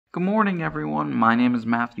Good morning, everyone. My name is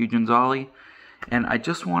Matthew Gonzalez, and I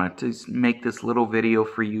just wanted to make this little video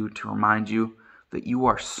for you to remind you that you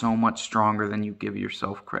are so much stronger than you give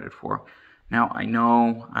yourself credit for. Now, I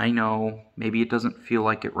know, maybe it doesn't feel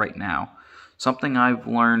like it right now. Something I've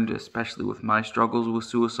learned, especially with my struggles with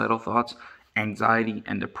suicidal thoughts, anxiety,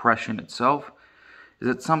 and depression itself, is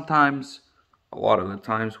that sometimes, a lot of the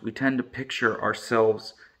times, we tend to picture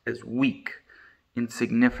ourselves as weak,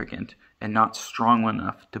 insignificant, and not strong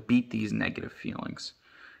enough to beat these negative feelings.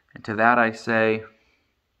 And to that I say,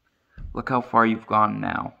 look how far you've gone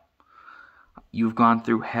now. You've gone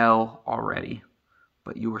through hell already,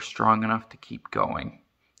 but you are strong enough to keep going.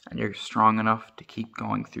 And you're strong enough to keep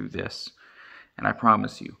going through this. And I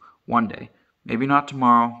promise you, one day, maybe not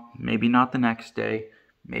tomorrow, maybe not the next day,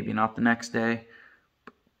 maybe not the next day,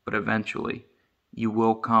 but eventually you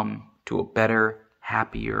will come to a better,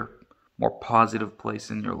 happier, more positive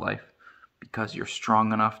place in your life because you're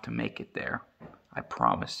strong enough to make it there. I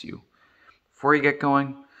promise you. Before you get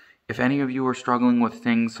going, if any of you are struggling with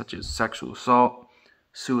things such as sexual assault,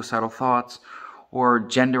 suicidal thoughts, or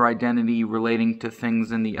gender identity relating to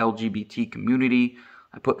things in the LGBT community,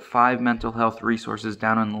 I put 5 mental health resources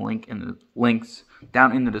down in the links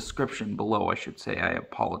down in the description below, I should say. I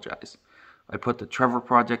apologize. I put the Trevor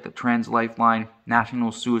Project, the Trans Lifeline,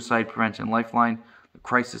 National Suicide Prevention Lifeline, the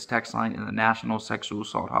Crisis Text Line, and the National Sexual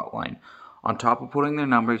Assault Hotline. On top of putting their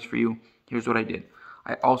numbers for you, here's what I did.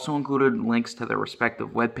 I also included links to their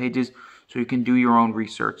respective web pages so you can do your own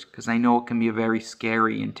research, because I know it can be a very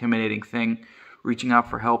scary, intimidating thing, reaching out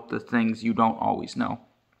for help to things you don't always know.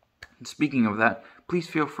 And speaking of that, please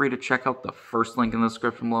feel free to check out the first link in the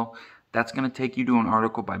description below. That's going to take you to an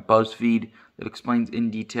article by BuzzFeed that explains in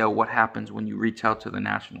detail what happens when you reach out to the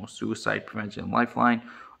National Suicide Prevention Lifeline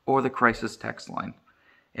or the Crisis Text Line.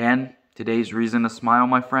 And today's reason to smile,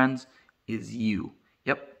 my friends, is you.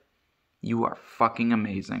 Yep, you are fucking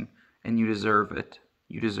amazing, and you deserve it.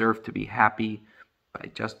 You deserve to be happy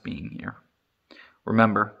by just being here.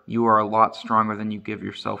 Remember, you are a lot stronger than you give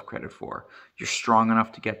yourself credit for. You're strong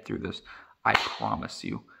enough to get through this. I promise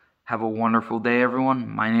you. Have a wonderful day, everyone.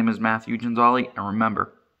 My name is Matthew Gonzalez, and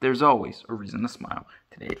remember, there's always a reason to smile.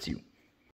 Today it's you.